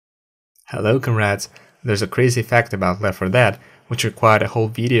Hello comrades, there's a crazy fact about Left 4 Dead, which required a whole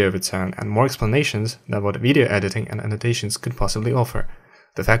video of its own and more explanations than what video editing and annotations could possibly offer.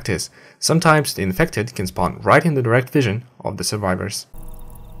 The fact is, sometimes the infected can spawn right in the direct vision of the survivors.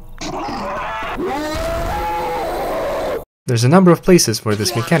 There's a number of places where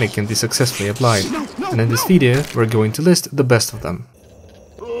this mechanic can be successfully applied, and in this video we're going to list the best of them.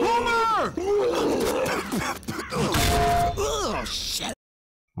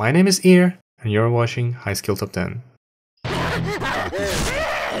 My name is Ear, and you're watching High Skill Top 10.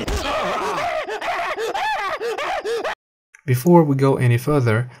 Before we go any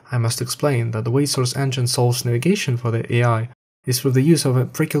further, I must explain that the way Source Engine solves navigation for the AI is through the use of a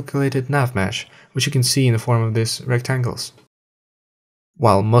pre-calculated nav mesh, which you can see in the form of these rectangles.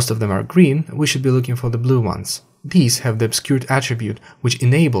 While most of them are green, we should be looking for the blue ones. These have the obscured attribute which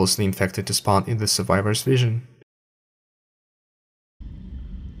enables the infected to spawn in the survivor's vision.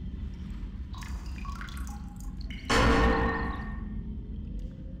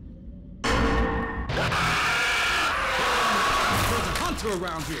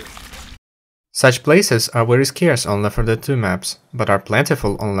 Such places are very scarce on Left 4 Dead 2 maps, but are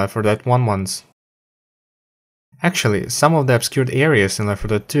plentiful on Left 4 Dead 1 ones. Actually, some of the obscured areas in Left 4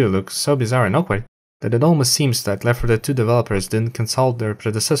 Dead 2 look so bizarre and awkward that it almost seems that Left 4 Dead 2 developers didn't consult their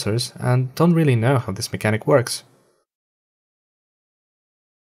predecessors and don't really know how this mechanic works.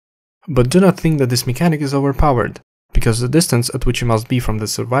 But do not think that this mechanic is overpowered, because the distance at which you must be from the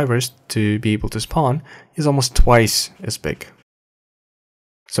survivors to be able to spawn is almost twice as big.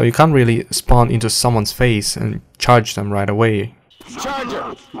 So you can't really spawn into someone's face and charge them right away.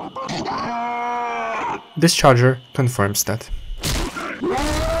 Charger! This charger confirms that.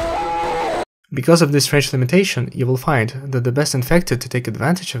 Because of this strange limitation, you will find that the best infected to take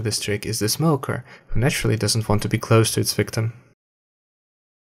advantage of this trick is the smoker, who naturally doesn't want to be close to its victim.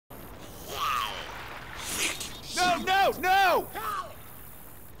 No!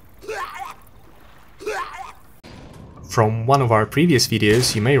 From one of our previous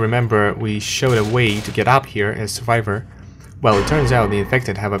videos, you may remember we showed a way to get up here as survivor. Well, it turns out the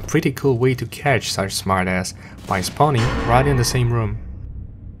infected have a pretty cool way to catch such smartass by spawning right in the same room.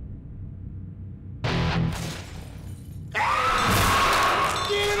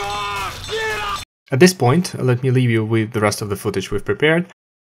 At this point, let me leave you with the rest of the footage we've prepared.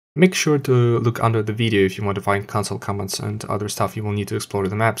 Make sure to look under the video if you want to find console comments and other stuff you will need to explore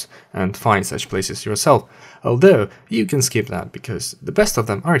the maps and find such places yourself, although you can skip that because the best of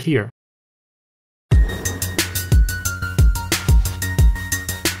them are here.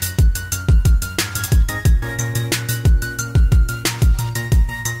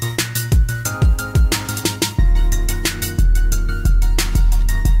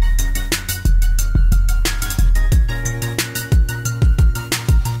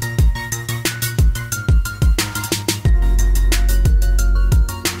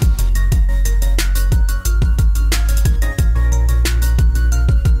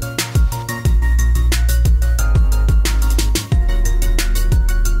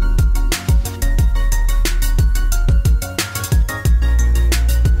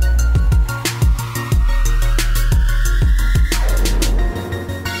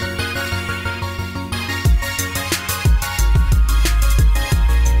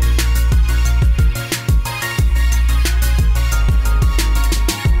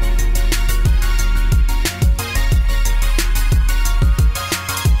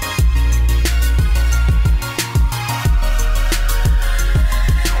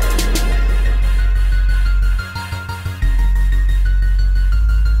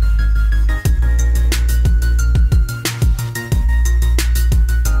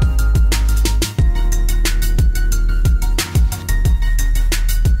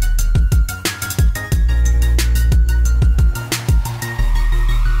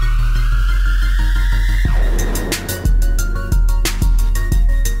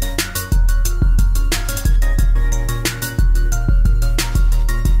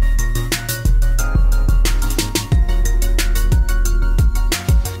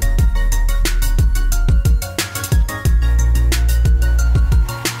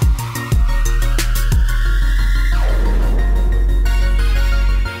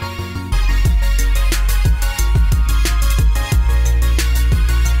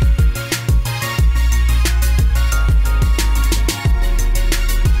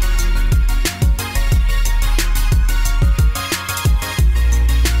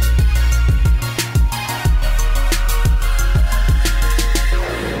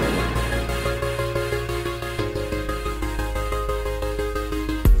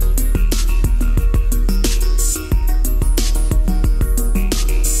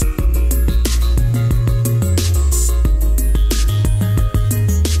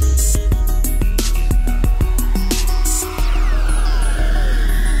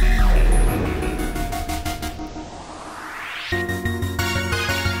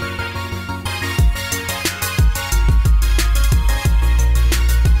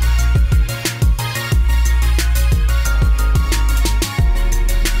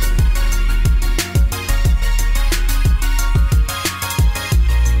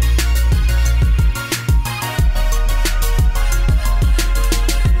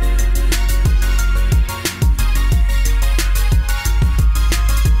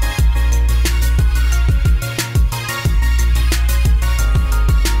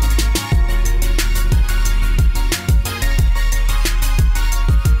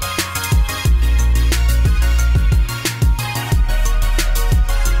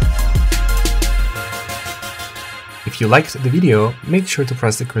 If you liked the video, make sure to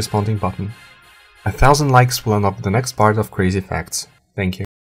press the corresponding button. 1,000 likes will unlock the next part of Crazy Facts. Thank you.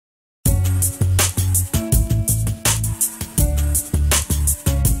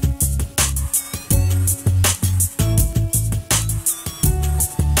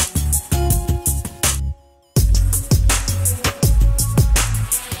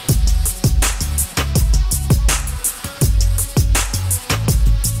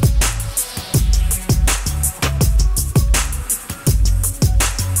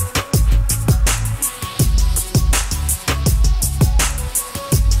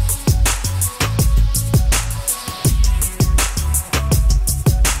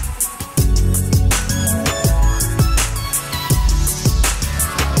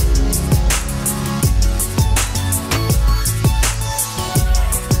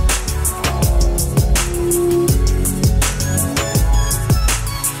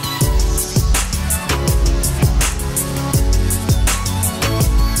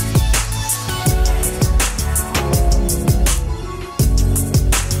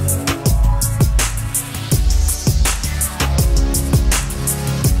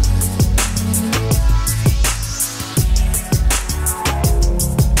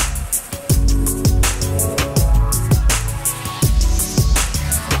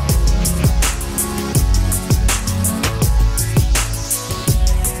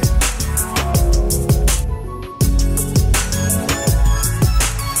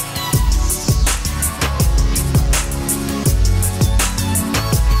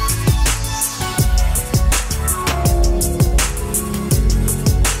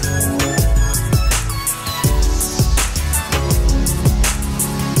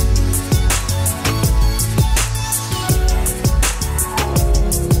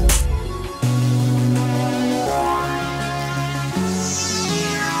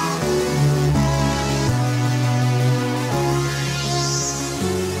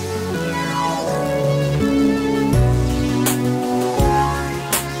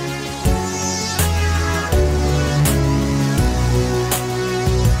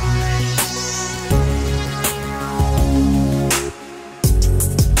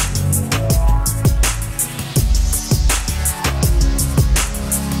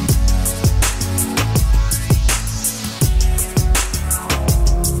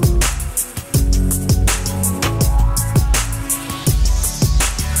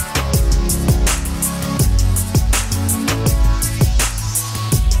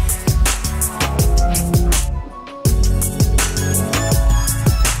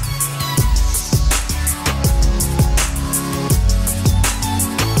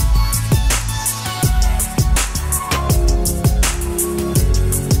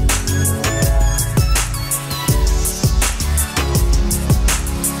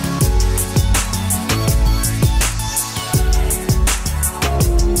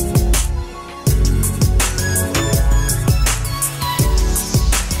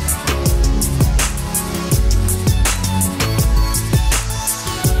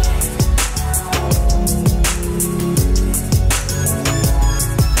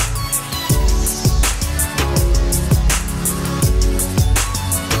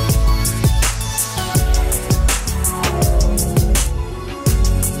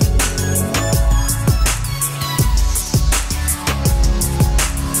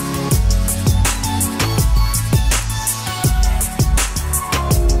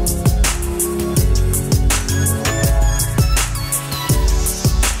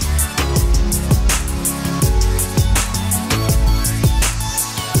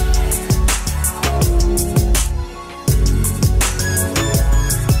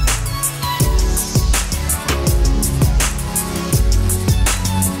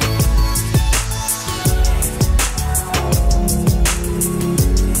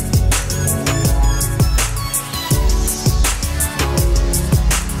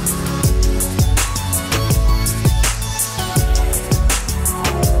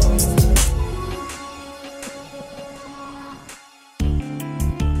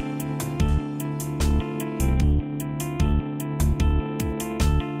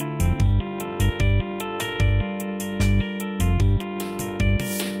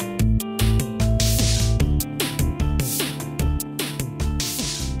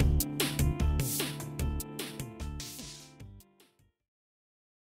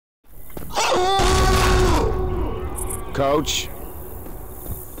 Coach.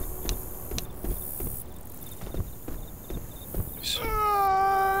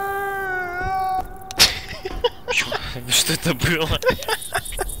 Что это было?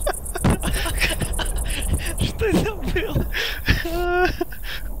 Что это было?